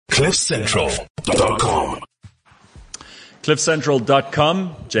CliffCentral.com.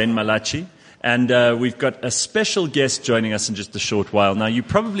 CliffCentral.com, Jane Malachi. And we've got a special guest joining us in just a short while. Now, you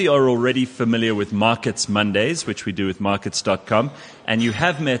probably are already familiar with Markets Mondays, which we do with Markets.com. And you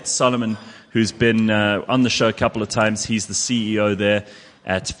have met Solomon, who's been on the show a couple of times. He's the CEO there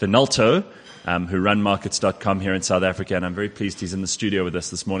at Finalto, who run Markets.com here in South Africa. And I'm very pleased he's in the studio with us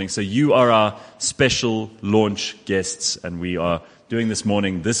this morning. So you are our special launch guests, and we are doing this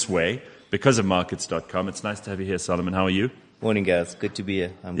morning this way because of Markets.com. It's nice to have you here, Solomon. How are you? Morning, guys. Good to be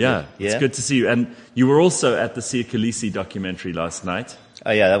here. It's good to see you. And you were also at the Siya Kolisi documentary last night.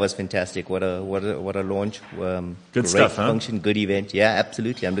 Oh, yeah, that was fantastic. What a launch. Good great stuff, huh? function, good event. Yeah,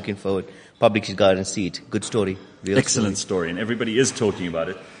 absolutely. I'm looking forward. Public should go out and see it. Good story. Excellent story. And everybody is talking about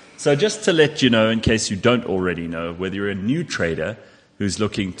it. So just to let you know, in case you don't already know, whether you're a new trader who's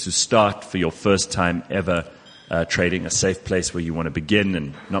looking to start for your first time ever trading, a safe place where you want to begin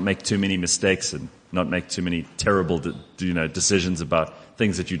and not make too many mistakes and not make too many terrible decisions about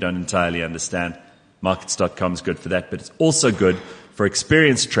things that you don't entirely understand. Markets.com is good for that, but it's also good for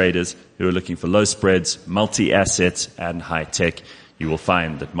experienced traders who are looking for low spreads, multi-assets, and high tech. You will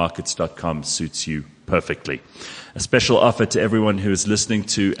find that Markets.com suits you perfectly. A special offer to everyone who is listening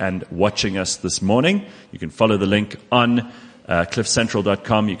to and watching us this morning. You can follow the link on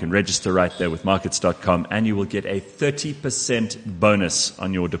CliffCentral.com. You can register right there with Markets.com, and you will get a 30% bonus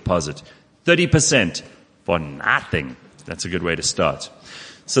on your deposit. 30% for nothing. That's a good way to start.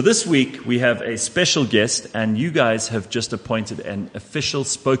 So this week we have a special guest, and you guys have just appointed an official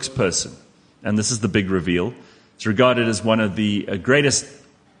spokesperson. And this is the big reveal. It's regarded as one of the greatest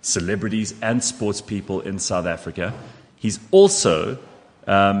celebrities and sports people in South Africa. He's also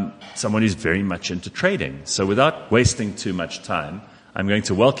someone who's very much into trading. So without wasting too much time, I'm going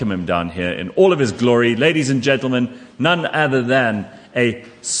to welcome him down here in all of his glory. Ladies and gentlemen, none other than a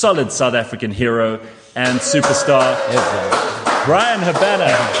solid South African hero and superstar, Bryan Habana.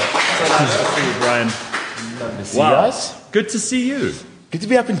 So nice to see you, Bryan. Good to see you guys. Good to see you. Good to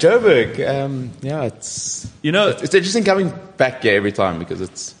be up in Joburg. It's interesting coming back here every time because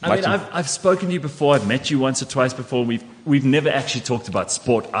it's. I've spoken to you before. I've met you once or twice before. We've never actually talked about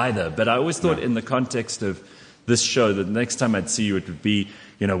sport either. But I always thought in the context of this show that the next time I'd see you, it would be,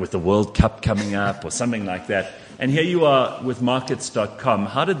 with the World Cup coming up or something like that. And here you are with Markets.com.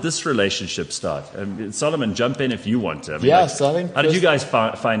 How did this relationship start? Solomon, jump in if you want to. How did you guys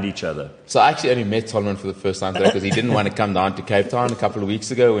find each other? So I actually only met Solomon for the first time today because he didn't want to come down to Cape Town a couple of weeks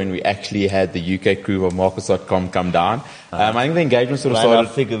ago when we actually had the UK crew of Markets.com come down. I think the engagement sort of started.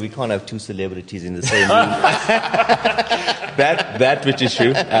 I figure we can't have two celebrities in the same room. that which is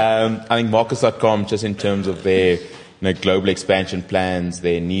true. I think Markets.com, just in terms of their global expansion plans,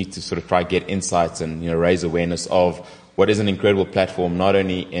 their need to sort of try get insights and raise awareness of what is an incredible platform, not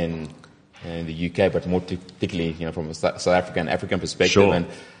only in the UK but more particularly from a South African perspective. Sure.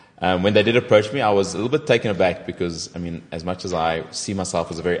 And when they did approach me, I was a little bit taken aback because as much as I see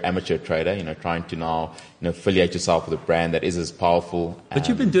myself as a very amateur trader, trying to now affiliate yourself with a brand that is as powerful. But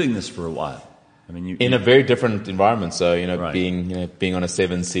you've been doing this for a while. In a very different environment. So, right. being on a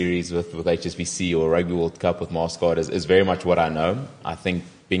 7 series with HSBC or Rugby World Cup with Mastercard is very much what I know. I think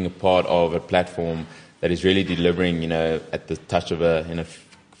being a part of a platform that is really delivering, at the touch of a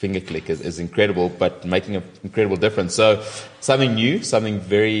finger click is incredible, but making an incredible difference. So something new, something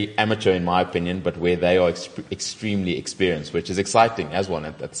very amateur in my opinion, but where they are extremely experienced, which is exciting as one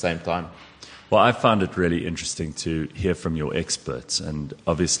at the same time. Well, I found it really interesting to hear from your experts. And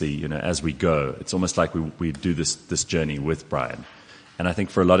obviously, as we go, it's almost like we do this journey with Bryan. And I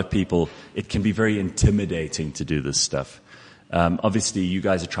think for a lot of people, it can be very intimidating to do this stuff. Obviously, you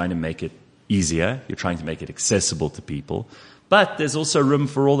guys are trying to make it easier. You're trying to make it accessible to people. But there's also room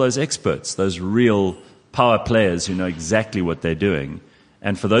for all those experts, those real power players who know exactly what they're doing.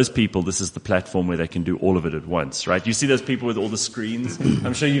 And for those people, this is the platform where they can do all of it at once, right? You see those people with all the screens?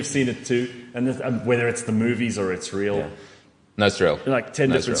 I'm sure you've seen it too. And whether it's the movies or it's real. Yeah. No, it's real. Like 10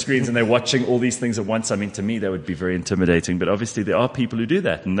 different screens, and they're watching all these things at once. To me, that would be very intimidating. But obviously, there are people who do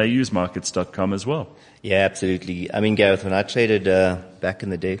that, and they use Markets.com as well. Yeah, absolutely. Gareth, when I traded back in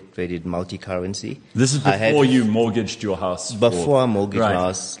the day, traded multi-currency. This is before you mortgaged your house. Before I mortgaged my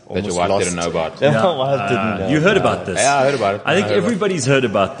house. That your wife didn't know about. My wife didn't know. You heard about this? Yeah, I heard about it. I think everybody's heard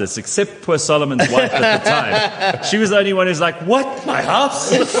about this, except poor Solomon's wife at the time. She was the only one who's like, what? My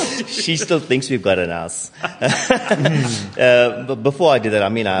house? She still thinks we've got an house. But before I did that,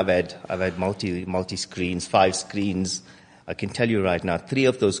 I've had multi screens, 5 screens. I can tell you right now, 3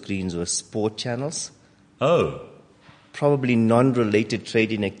 of those screens were sport channels. Oh. probably non-related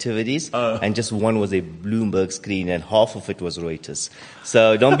trading activities, and just one was a Bloomberg screen, and half of it was Reuters.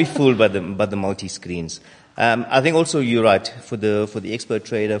 So don't be fooled by the multi-screens. I think also you're right, for the expert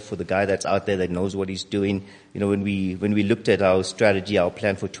trader, for the guy that's out there that knows what he's doing. When we looked at our strategy, our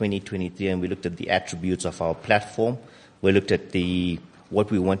plan for 2023, and we looked at the attributes of our platform, we looked at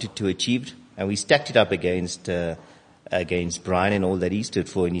what we wanted to achieve, and we stacked it up against Brian and all that he stood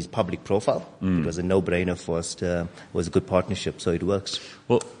for in his public profile. It was a no-brainer for us. It was a good partnership, so it works.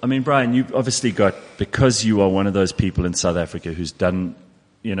 Well, I mean, Brian, you've obviously because you are one of those people in South Africa who's done,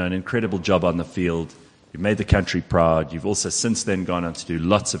 an incredible job on the field. You've made the country proud. You've also since then gone on to do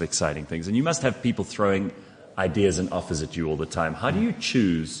lots of exciting things. And you must have people throwing ideas and offers at you all the time. How do you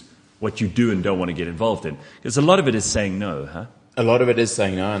choose what you do and don't want to get involved in? Because a lot of it is saying no, huh? A lot of it is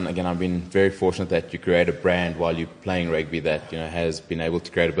saying no, and again, I've been very fortunate that you create a brand while you're playing rugby that has been able to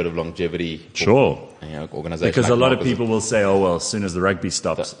create a bit of longevity. Sure. Organization. Because like a lot of Marcus. people will say, "Oh well, as soon as the rugby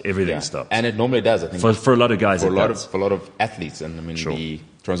stops, everything stops." And it normally does. I think for a lot of guys, for a lot of athletes, and I mean Sure. the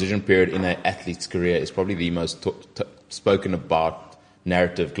transition period in an athlete's career is probably the most spoken about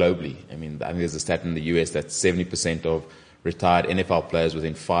narrative globally. I mean, I think there's a stat in the US that 70% of retired NFL players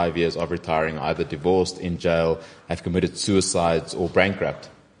within 5 years of retiring are either divorced, in jail, have committed suicides, or bankrupt,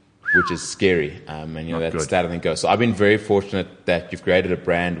 which is scary. And that good. stat I think goes. So I've been very fortunate that you've created a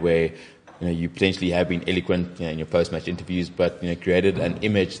brand where you potentially have been eloquent in your post-match interviews, but created an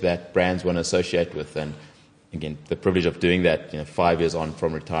image that brands want to associate with. And again, the privilege of doing that 5 years on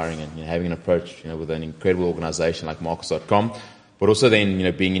from retiring and having an approach with an incredible organization like Marcus.com, but also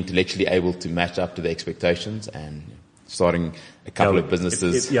then being intellectually able to match up to the expectations and starting a couple of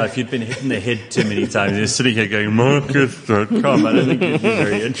businesses. If you'd been hitting the head too many times, you're sitting here going, Marcus.com, I don't think you'd be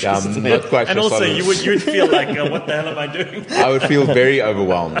very interested. I'm not quite and sure. Also, you would feel like, what the hell am I doing? I would feel very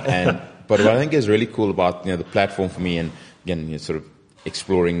overwhelmed. But what I think is really cool about the platform for me, and again, sort of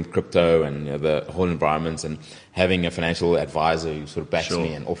exploring crypto and the whole environments, and having a financial advisor who sort of backs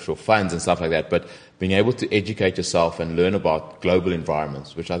me, and offshore funds and stuff like that. But being able to educate yourself and learn about global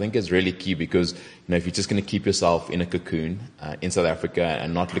environments, which I think is really key, because if you're just going to keep yourself in a cocoon in South Africa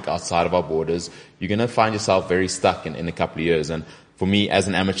and not look outside of our borders, you're going to find yourself very stuck in a couple of years. And for me, as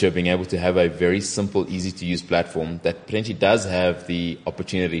an amateur, being able to have a very simple, easy-to-use platform that potentially does have the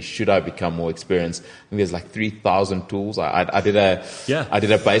opportunity, should I become more experienced. I think there's like 3,000 tools. I did a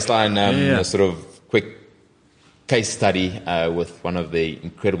baseline sort of quick case study with one of the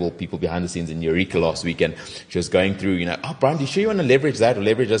incredible people behind the scenes in Eureka last week, and she was going through, Brian, do you sure you want to leverage that or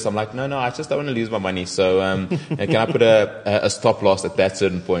leverage this? I'm like, no, I just don't want to lose my money. So can I put a stop loss at that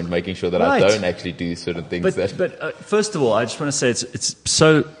certain point, making sure that I don't actually do certain things. But first of all, I just want to say it's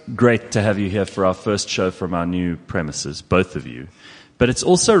so great to have you here for our first show from our new premises, both of you. But it's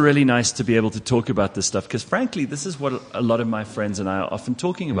also really nice to be able to talk about this stuff, because frankly, this is what a lot of my friends and I are often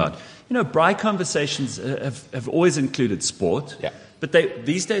talking about. Bri conversations have always included sport. Yeah. But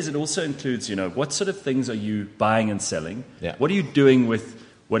these days it also includes, what sort of things are you buying and selling? Yeah. What are you doing with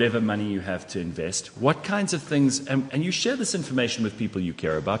whatever money you have to invest? What kinds of things, and you share this information with people you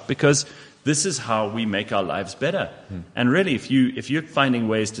care about, because this is how we make our lives better. And really, if you're finding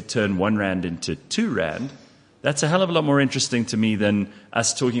ways to turn 1 rand into 2 rand, that's a hell of a lot more interesting to me than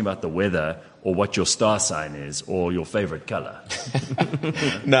us talking about the weather or what your star sign is or your favorite color.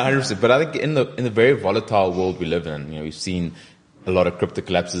 No, 100%. But I think in the very volatile world we live in, we've seen a lot of crypto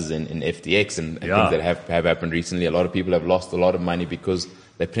collapses in FTX and things that have happened recently. A lot of people have lost a lot of money because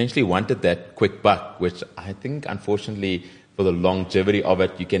they potentially wanted that quick buck, which I think, unfortunately, for the longevity of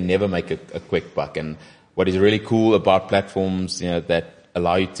it, you can never make a quick buck. And what is really cool about platforms, that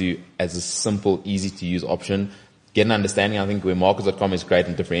allow you to, as a simple, easy-to-use option, get an understanding. I think where Marcus.com is great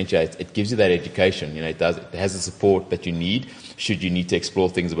and differentiates, it gives you that education. It has the support that you need should you need to explore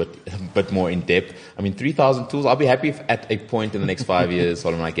things a bit more in depth. I mean, 3,000 tools. I'll be happy if at a point in the next 5 years,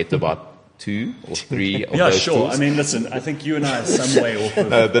 Solomon, I get to about 2 or 3 of those tools. I mean, listen, I think you and I are some way off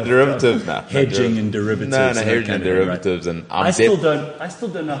of the derivatives, hedging and derivatives. Hedging and derivatives, right? And I still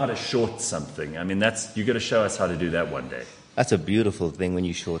don't know how to short something. I mean, you got to show us how to do that one day. That's a beautiful thing when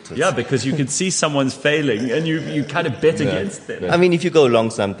you short it. Yeah, because you can see someone's failing and you kind of bet against them. I mean, if you go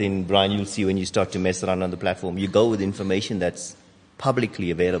long something, Brian, you'll see when you start to mess around on the platform, you go with information that's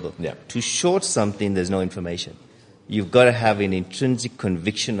publicly available. Yeah. To short something, there's no information. You've got to have an intrinsic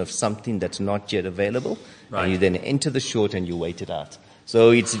conviction of something that's not yet available. Right. And you then enter the short and you wait it out. So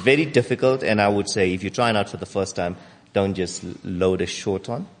it's very difficult, and I would say if you're trying out for the first time, don't just load a short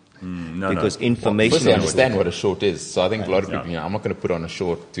on. because information. Firstly, I understand what a short is. So I think a lot of people, I'm not going to put on a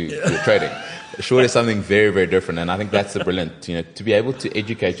short to trading. A short is something very, very different. And I think that's the brilliant, to be able to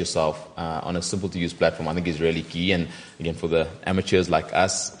educate yourself on a simple to use platform, I think is really key. And again, for the amateurs like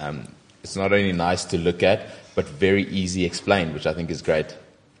us, it's not only nice to look at, but very easy explained, which I think is great.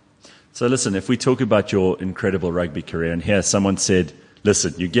 So listen, if we talk about your incredible rugby career, and here someone said,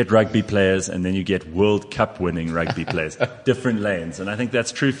 listen, you get rugby players and then you get World Cup winning rugby players, different lanes. And I think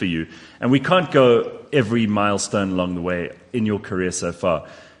that's true for you. And we can't go every milestone along the way in your career so far.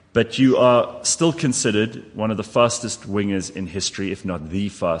 But you are still considered one of the fastest wingers in history, if not the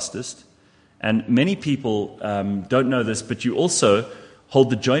fastest. And many people don't know this, but you also hold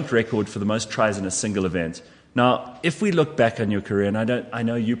the joint record for the most tries in a single event. Now, if we look back on your career, and I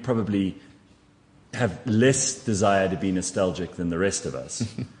know you probably have less desire to be nostalgic than the rest of us,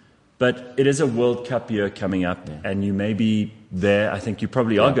 but it is a World Cup year coming up, and you may be there. I think you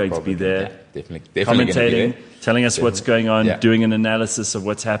probably are going to be there, definitely commentating, telling us what's going on, doing an analysis of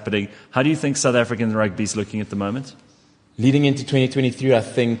what's happening. How do you think South African rugby is looking at the moment? Leading into 2023, I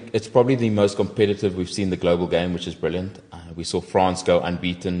think it's probably the most competitive we've seen the global game, which is brilliant. We saw France go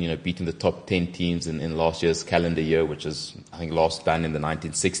unbeaten, beating the top 10 teams in last year's calendar year, which is, I think, last done in the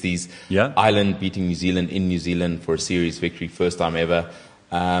 1960s. Yeah. Ireland beating New Zealand in New Zealand for a series victory, first time ever.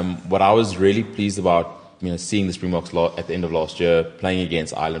 What I was really pleased about, seeing the Springboks at the end of last year, playing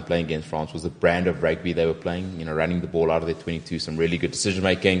against Ireland, playing against France, was the brand of rugby they were playing, running the ball out of their 22, some really good decision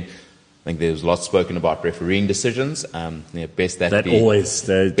making. I think there was lots spoken about refereeing decisions. Best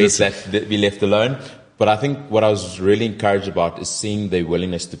that be left alone. But I think what I was really encouraged about is seeing their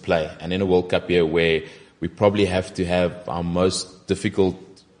willingness to play. And in a World Cup year where we probably have to have our most difficult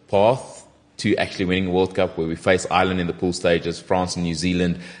path to actually winning a World Cup, where we face Ireland in the pool stages, France and New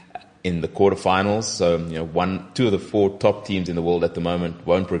Zealand in the quarterfinals. So, two of the four top teams in the world at the moment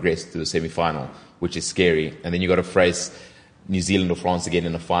won't progress to the semi-final, which is scary. And then you've got to face New Zealand or France again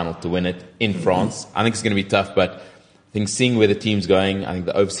in the final to win it in France. I think it's going to be tough, but I think seeing where the team's going, I think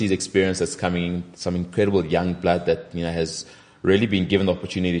the overseas experience that's coming in, some incredible young blood that, has really been given the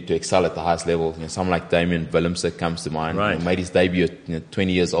opportunity to excel at the highest level. Someone like Damien Willemse comes to mind. Right. Made his debut at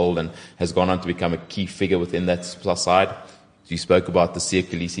 20 years old and has gone on to become a key figure within that side. You spoke about the Siya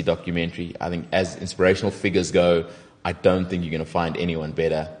Kolisi documentary. I think as inspirational figures go, I don't think you're going to find anyone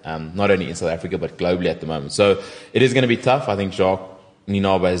better, not only in South Africa, but globally at the moment. So it is going to be tough. I think Jacques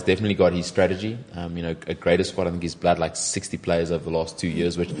Nienaber has definitely got his strategy. A greater squad. I think he's blood like 60 players over the last 2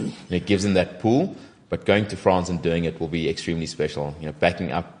 years, which gives him that pool. But going to France and doing it will be extremely special.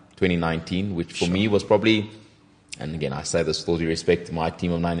 Backing up 2019, which for me was probably, and again, I say this with all due respect to my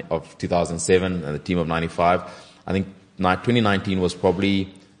team of 2007 and the team of 95. I think 2019 was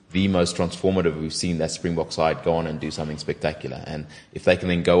probably the most transformative we've seen that Springbok side go on and do something spectacular. And if they can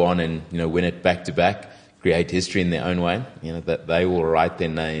then go on and, win it back to back, create history in their own way, that they will write their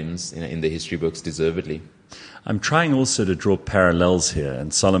names in the history books deservedly. I'm trying also to draw parallels here.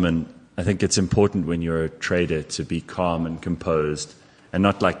 And Solomon, I think it's important when you're a trader to be calm and composed and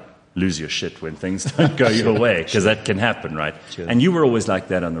not lose your shit when things don't go your way, because that can happen, right? Sure. And you were always like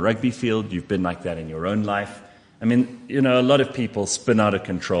that on the rugby field. You've been like that in your own life. I mean, a lot of people spin out of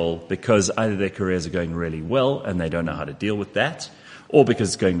control because either their careers are going really well and they don't know how to deal with that, or because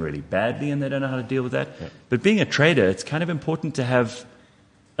it's going really badly and they don't know how to deal with that. Yeah. But being a trader, it's kind of important to have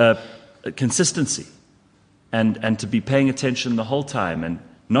a consistency and to be paying attention the whole time and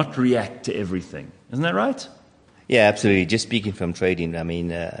not react to everything. Isn't that right? Yeah, absolutely. Just speaking from trading, I mean,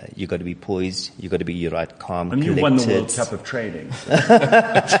 you got to be poised. You got to be calm. And you won the World Cup of trading.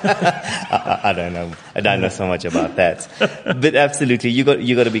 I don't know. I don't know so much about that. But absolutely, you got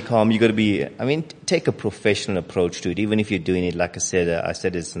to be calm. You got to be. I mean, take a professional approach to it. Even if you're doing it, like I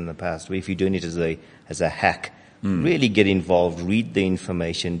said this in the past. If you're doing it as a hack, really get involved. Read the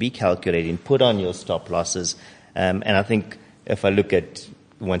information. Be calculating. Put on your stop losses. And I think if I look at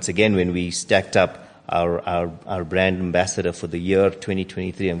once again when we stacked up our brand ambassador for the year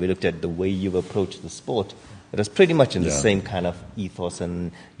 2023, and we looked at the way you approach the sport, it was pretty much in the same kind of ethos,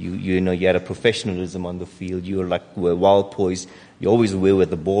 and you had a professionalism on the field. You were well poised. You always knew where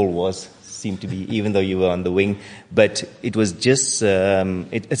the ball was, seemed to be, even though you were on the wing. But it was just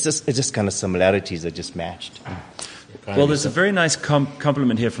it's just kind of similarities that just matched. Well, there's a very nice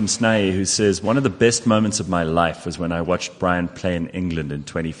compliment here from Snae, who says, one of the best moments of my life was when I watched Brian play in England in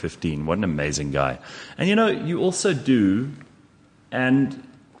 2015. What an amazing guy. And you also do, and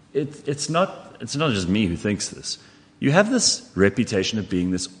it's not just me who thinks this. You have this reputation of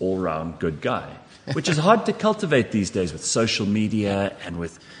being this all-round good guy, which is hard to cultivate these days with social media and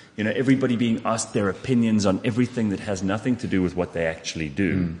with everybody being asked their opinions on everything that has nothing to do with what they actually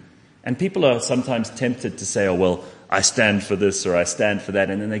do. And people are sometimes tempted to say, oh, well, I stand for this or I stand for that.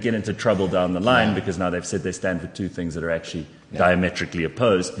 And then they get into trouble down the line because now they've said they stand for two things that are actually diametrically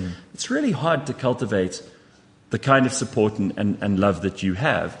opposed. It's really hard to cultivate the kind of support and love that you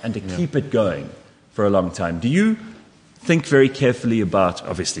have and to keep it going for a long time. Do you think very carefully about,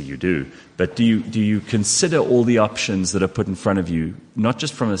 obviously you do, but do you consider all the options that are put in front of you, not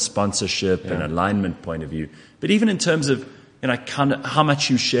just from a sponsorship and alignment point of view, but even in terms of kind of how much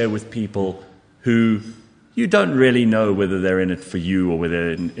you share with people who you don't really know whether they're in it for you or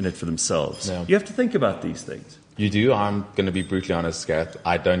whether they're in it for themselves. Yeah. You have to think about these things. You do. I'm going to be brutally honest, Gareth.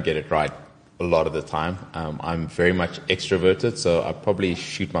 I don't get it right a lot of the time. I'm very much extroverted, so I probably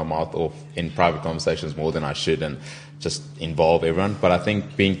shoot my mouth off in private conversations more than I should and just involve everyone. But I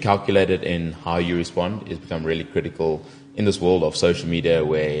think being calculated in how you respond has become really critical in this world of social media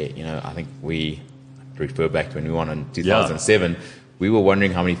where, I think we refer back to when we won in 2007. We were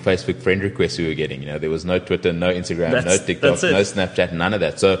wondering how many Facebook friend requests we were getting. There was no Twitter, no Instagram, no TikTok, no Snapchat, none of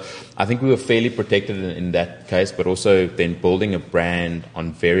that. So I think we were fairly protected in that case, but also then building a brand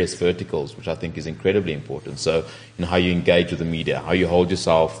on various verticals, which I think is incredibly important. So, how you engage with the media, how you hold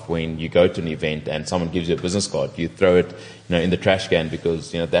yourself when you go to an event and someone gives you a business card, you throw it, in the trash can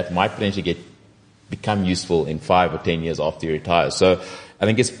because, that might potentially become useful in 5 or 10 years after you retire. So I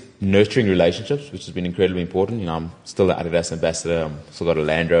think it's nurturing relationships, which has been incredibly important. I'm still an Adidas ambassador. I've still got a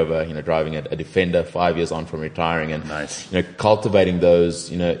Land Rover, driving a Defender 5 years on from retiring. And, cultivating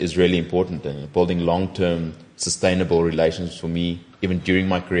those, is really important. And building long-term sustainable relationships for me, even during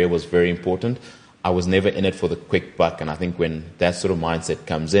my career, was very important. I was never in it for the quick buck. And I think when that sort of mindset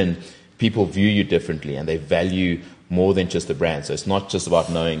comes in, people view you differently and they value more than just the brand. So it's not just about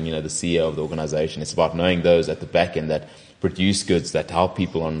knowing, the CEO of the organization. It's about knowing those at the back end that produce goods that help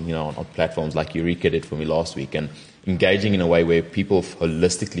people on, on platforms like Eureka did for me last week, and engaging in a way where people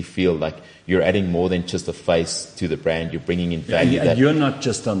holistically feel like you're adding more than just a face to the brand. You're bringing in value. And you're not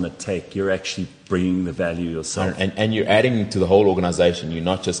just on the take. You're actually bringing the value yourself. And you're adding to the whole organization. You're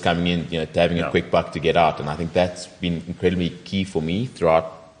not just coming in, to having a quick buck to get out. And I think that's been incredibly key for me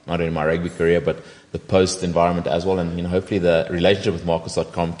throughout not only my rugby career, but the post environment as well. And, hopefully the relationship with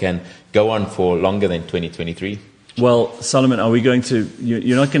Marcus.com can go on for longer than 2023. Well, Solomon, are we going to,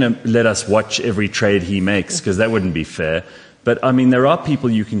 you're not going to let us watch every trade he makes because that wouldn't be fair. But there are people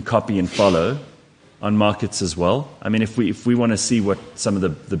you can copy and follow on markets as well. If we want to see what some of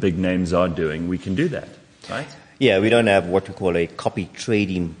the big names are doing, we can do that, right? Yeah, we don't have what we call a copy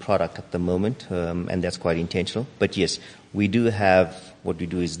trading product at the moment, and that's quite intentional. But yes, we do have, what we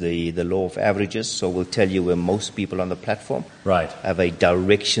do is the law of averages. So we'll tell you where most people on the platform have a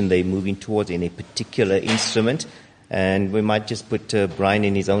direction they're moving towards in a particular instrument. And we might just put Brian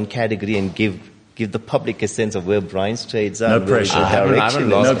in his own category and give the public a sense of where Brian's trades are. No pressure. I haven't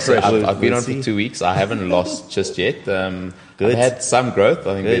lost. I've been on for 2 weeks. I haven't lost just yet. I've had some growth.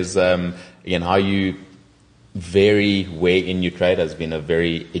 I think there's, again, how you vary where in your trade has been a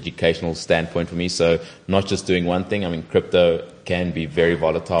very educational standpoint for me. So not just doing one thing. Crypto can be very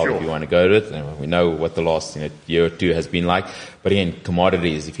volatile if you want to go to it. And we know what the last year or two has been like. But again,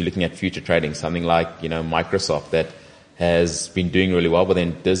 commodities, if you're looking at future trading, something like, Microsoft that has been doing really well, but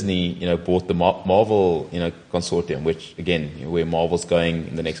then Disney, bought the Marvel, consortium, which again, where Marvel's going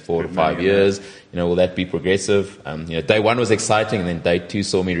in the next 4 to 5 years, will that be progressive? Day one was exciting, and then day two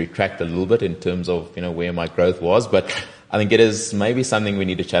saw me retract a little bit in terms of, where my growth was, but I think it is maybe something we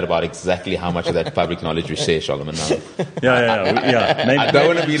need to chat about exactly how much of that public knowledge we share, Solomon. Yeah. Maybe, I don't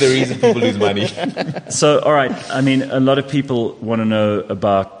want to be the reason people lose money. So, all right. A lot of people want to know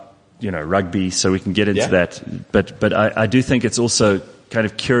about, rugby, so we can get into that. But I do think it's also kind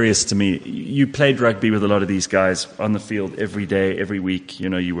of curious to me. You played rugby with a lot of these guys on the field every day, every week.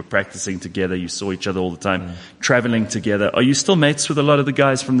 You were practicing together. You saw each other all the time, traveling together. Are you still mates with a lot of the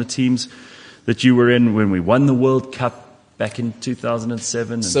guys from the teams that you were in when we won the World Cup back in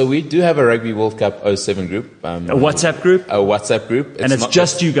 2007? So we do have a Rugby World Cup 07 group. A WhatsApp group? A WhatsApp group. And it's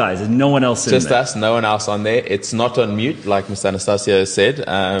just you guys and no one else in there? Just us, no one else on there. It's not on mute, like Mr. Anastasio said.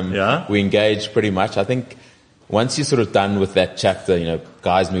 We engage pretty much. I think once you're sort of done with that chapter,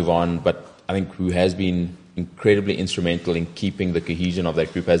 guys move on. But I think who has been incredibly instrumental in keeping the cohesion of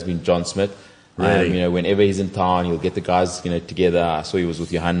that group has been John Smith. Really? Whenever he's in town, he'll get the guys, together. I saw he was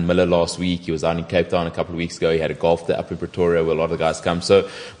with Johan Miller last week. He was down in Cape Town a couple of weeks ago. He had a golf day up in Pretoria where a lot of the guys come. So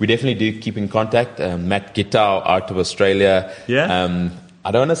we definitely do keep in contact. Matt Gittau out of Australia. Yeah.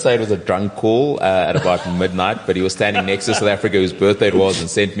 I don't want to say it was a drunk call at about midnight, but he was standing next to South Africa, whose birthday it was, and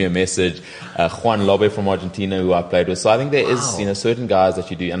sent me a message. Juan Lobe from Argentina, who I played with. So I think there is, certain guys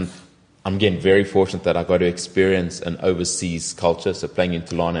that you do. And I'm again very fortunate that I got to experience an overseas culture. So playing in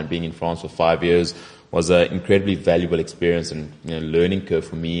Toulon and being in France for 5 years was an incredibly valuable experience and learning curve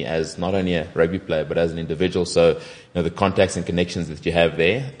for me as not only a rugby player but as an individual. So the contacts and connections that you have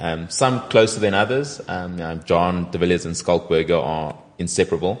there, some closer than others. John de Villiers and Skalkberger are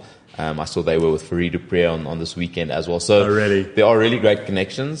inseparable. I saw they were with Farid Dupré on this weekend as well. So really? There are really great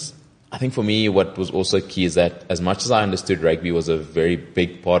connections. I think for me, what was also key is that as much as I understood rugby was a very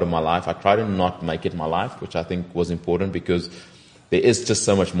big part of my life, I tried to not make it my life, which I think was important because there is just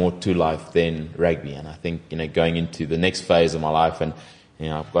so much more to life than rugby. And I think, going into the next phase of my life and,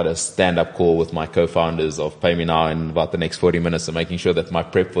 I've got a stand-up call with my co-founders of Pay Me Now in about the next 40 minutes and making sure that my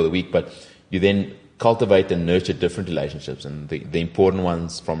prep for the week, but you then cultivate and nurture different relationships. And the important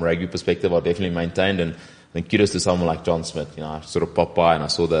ones from a rugby perspective are definitely maintained. And I think kudos to someone like John Smith. I sort of popped by and I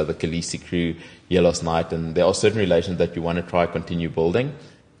saw the Khaleesi crew here last night, and there are certain relations that you want to try continue building.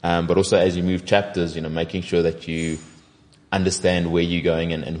 But also as you move chapters, making sure that you understand where you're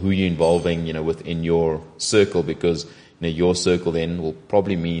going and who you're involving, within your circle, because, your circle then will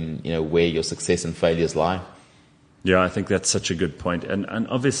probably mean, where your success and failures lie. Yeah, I think that's such a good point. And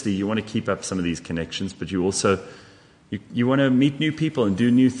obviously you want to keep up some of these connections, but you also, you want to meet new people and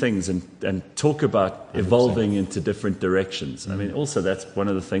do new things and talk about 100%. Evolving into different directions. I mean, also that's one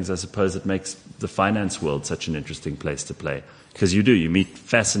of the things I suppose that makes the finance world such an interesting place to play. Because you meet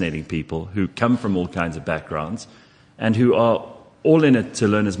fascinating people who come from all kinds of backgrounds and who are all in it to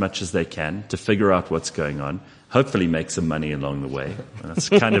learn as much as they can, to figure out what's going on, hopefully make some money along the way. That's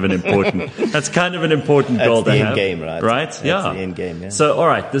kind of an important goal to have. That's the end game, right? Right? That's the end game, yeah. So, all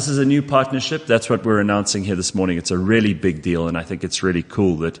right, this is a new partnership. That's what we're announcing here this morning. It's a really big deal, and I think it's really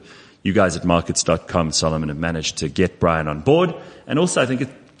cool that you guys at markets.com, Solomon, have managed to get Brian on board. And also, I think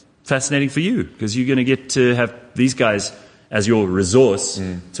it's fascinating for you, because you're going to get to have these guys as your resource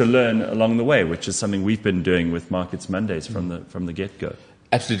to learn along the way, which is something we've been doing with Markets Mondays from the get-go.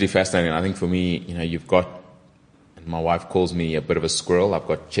 Absolutely fascinating. I think for me, you've got, my wife calls me a bit of a squirrel. I've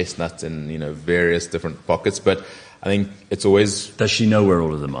got chestnuts in, various different pockets, but I think it's always... Does she know where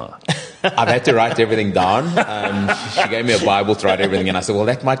all of them are? I've had to write everything down. She gave me a Bible to write everything, and I said, well,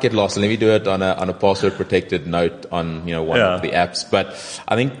 that might get lost, so let me do it on a password protected note on, one of the apps. But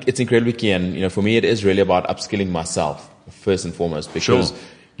I think it's incredibly key, and, for me, it is really about upskilling myself first and foremost, because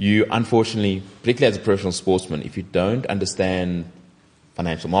you, unfortunately, particularly as a professional sportsman, if you don't understand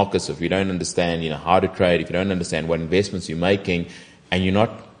financial markets, if you don't understand, how to trade, if you don't understand what investments you're making, and you're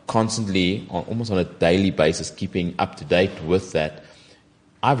not constantly, almost on a daily basis, keeping up to date with that,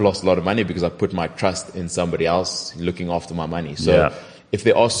 I've lost a lot of money because I put my trust in somebody else looking after my money. So if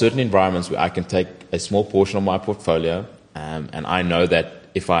there are certain environments where I can take a small portion of my portfolio, and I know that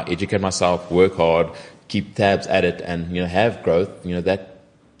if I educate myself, work hard, keep tabs at it, and have growth, that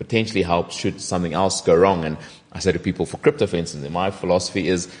potentially helps should something else go wrong. And I say to people, for crypto, for instance, my philosophy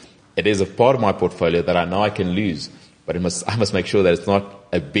is, it is a part of my portfolio that I know I can lose, but I must make sure that it's not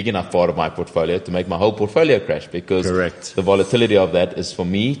a big enough part of my portfolio to make my whole portfolio crash, because the volatility of that is for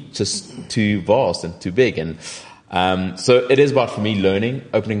me just too vast and too big. And so it is about, for me, learning,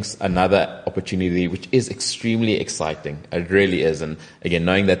 opening another opportunity, which is extremely exciting. It really is. And again,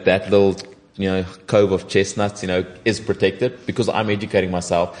 knowing that little cove of chestnuts, is protected because I'm educating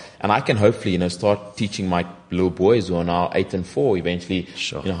myself, and I can hopefully, start teaching my little boys who are now 8 and 4 eventually,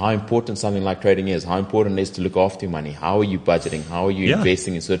 how important something like trading is, how important it is to look after your money, how are you budgeting, how are you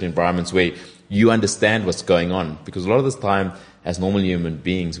investing in certain environments where you understand what's going on, because a lot of this time, as normal human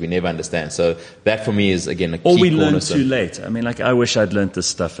beings, we never understand. So that for me is, again, a key cornerstone. Or we learn too late. I mean, I wish I'd learned this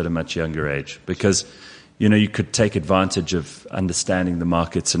stuff at a much younger age, because you could take advantage of understanding the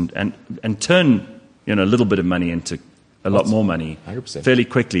markets and turn, a little bit of money into a lot more money 100%. Fairly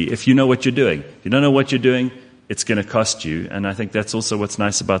quickly if you know what you're doing. If you don't know what you're doing, it's going to cost you. And I think that's also what's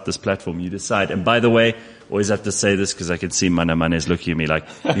nice about this platform. You decide. And by the way, always have to say this because I can see Mana is looking at me like,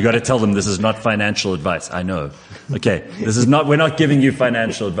 you got to tell them this is not financial advice. I know. Okay. We're not giving you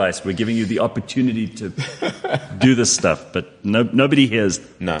financial advice. We're giving you the opportunity to do this stuff, but nobody here is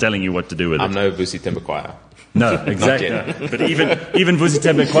telling you what to do with it. I'm no Vusi Thembekwayo. No, exactly. But even Vusi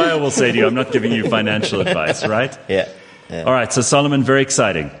Thembekwayo will say to you, I'm not giving you financial advice, right? Yeah. All right. So Solomon, very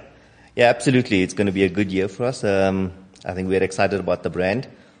exciting. Yeah, absolutely. It's going to be a good year for us. I think we're excited about the brand.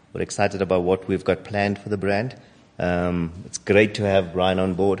 We're excited about what we've got planned for the brand. It's great to have Brian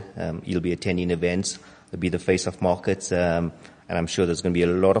on board. He'll be attending events. He'll be the face of markets. And I'm sure there's going to be a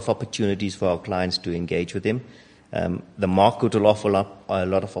lot of opportunities for our clients to engage with him. The market will offer up a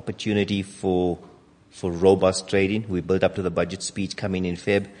lot of opportunity for robust trading. We built up to the budget speech coming in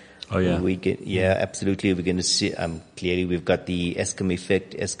Feb. Oh, yeah. Absolutely. We're going to see, clearly we've got the Eskom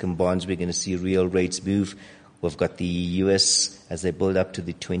effect, Eskom bonds. We're going to see real rates move. We've got the US as they build up to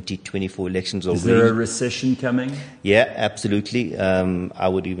the 2024 elections already. Is there a recession coming? Yeah, absolutely. I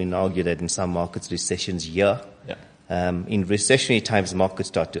would even argue that in some markets, recession's here. Yeah. In recessionary times, markets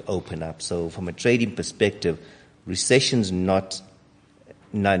start to open up. So from a trading perspective, recession's does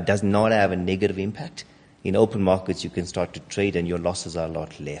not have a negative impact. In open markets, you can start to trade and your losses are a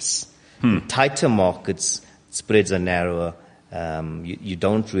lot less. In tighter markets, spreads are narrower. You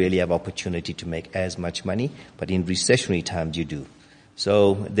don't really have opportunity to make as much money, but in recessionary times you do.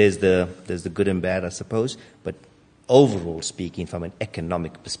 So there's the good and bad, I suppose. But overall speaking, from an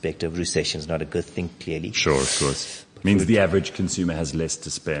economic perspective, recession is not a good thing, clearly. Sure, of course. Means the average consumer has less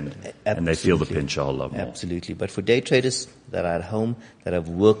to spend, and they feel the pinch a whole lot more. Absolutely. But for day traders that are at home, that have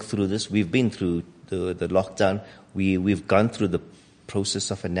worked through this, we've been through the lockdown. We've gone through the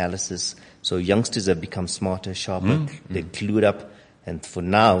process of analysis. So youngsters have become smarter, sharper. They're clued up. And for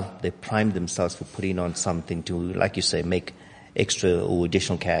now, they prime themselves for putting on something to, like you say, make extra or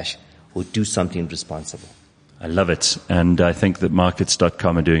additional cash or do something responsible. I love it. And I think that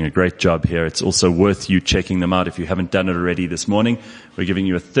markets.com are doing a great job here. It's also worth you checking them out if you haven't done it already this morning. We're giving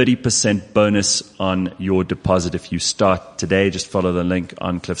you a 30% bonus on your deposit if you start today. Just follow the link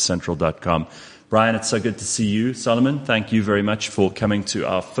on cliffcentral.com. Brian, it's so good to see you. Solomon, thank you very much for coming to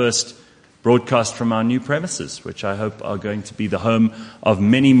our first broadcast from our new premises, which I hope are going to be the home of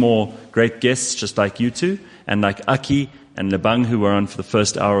many more great guests just like you two, and like Aki and Lebang, who were on for the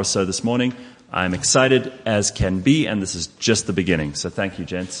first hour or so this morning. I'm excited as can be, and this is just the beginning. So thank you,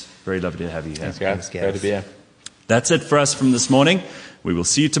 gents. Very lovely to have you here. Thanks, guys. Great to be here. That's it for us from this morning. We will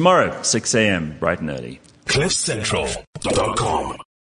see you tomorrow, 6 a.m., bright and early. CliffCentral.com